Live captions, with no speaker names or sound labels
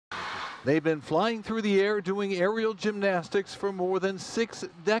They've been flying through the air doing aerial gymnastics for more than 6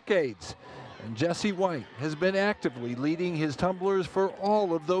 decades. And Jesse White has been actively leading his tumblers for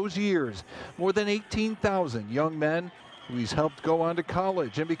all of those years. More than 18,000 young men who he's helped go on to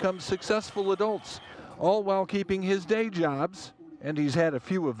college and become successful adults, all while keeping his day jobs, and he's had a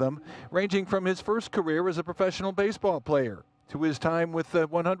few of them, ranging from his first career as a professional baseball player to his time with the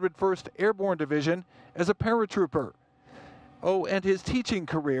 101st Airborne Division as a paratrooper. Oh, and his teaching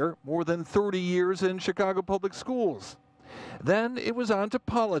career, more than 30 years in Chicago Public Schools. Then it was on to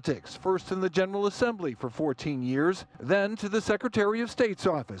politics, first in the General Assembly for 14 years, then to the Secretary of State's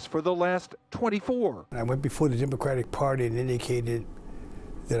office for the last 24. I went before the Democratic Party and indicated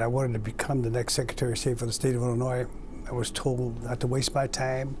that I wanted to become the next Secretary of State for the state of Illinois. I was told not to waste my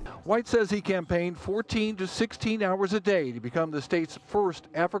time. White says he campaigned 14 to 16 hours a day to become the state's first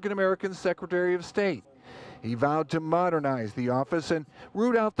African-American Secretary of State. He vowed to modernize the office and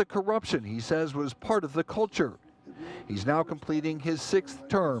root out the corruption he says was part of the culture. He's now completing his 6th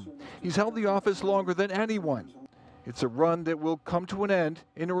term. He's held the office longer than anyone. It's a run that will come to an end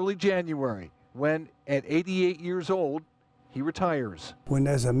in early January when, at 88 years old, he retires. When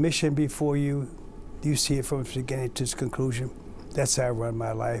there's a mission before you, you see it from its beginning to its conclusion. That's how I run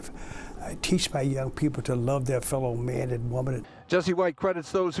my life. I teach my young people to love their fellow man and woman. Jesse White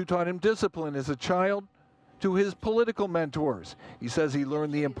credits those who taught him discipline as a child to his political mentors. He says he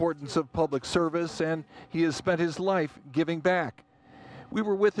learned the importance of public service and he has spent his life giving back. We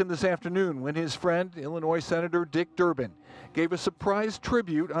were with him this afternoon when his friend, Illinois Senator Dick Durbin, gave a surprise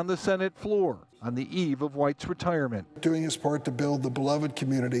tribute on the Senate floor on the eve of White's retirement. Doing his part to build the beloved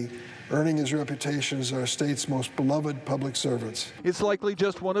community, earning his reputation as our state's most beloved public servants. It's likely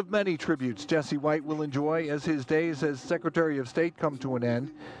just one of many tributes Jesse White will enjoy as his days as Secretary of State come to an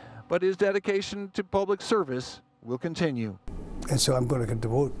end, but his dedication to public service will continue. And so I'm going to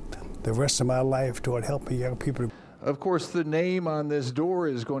devote the rest of my life toward helping young people. Of course, the name on this door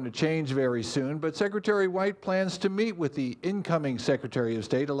is going to change very soon, but Secretary White plans to meet with the incoming Secretary of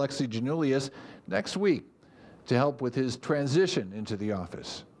State, Alexi Giannoulias, next week to help with his transition into the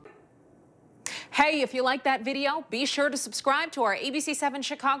office. Hey, if you like that video, be sure to subscribe to our ABC7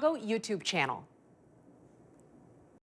 Chicago YouTube channel.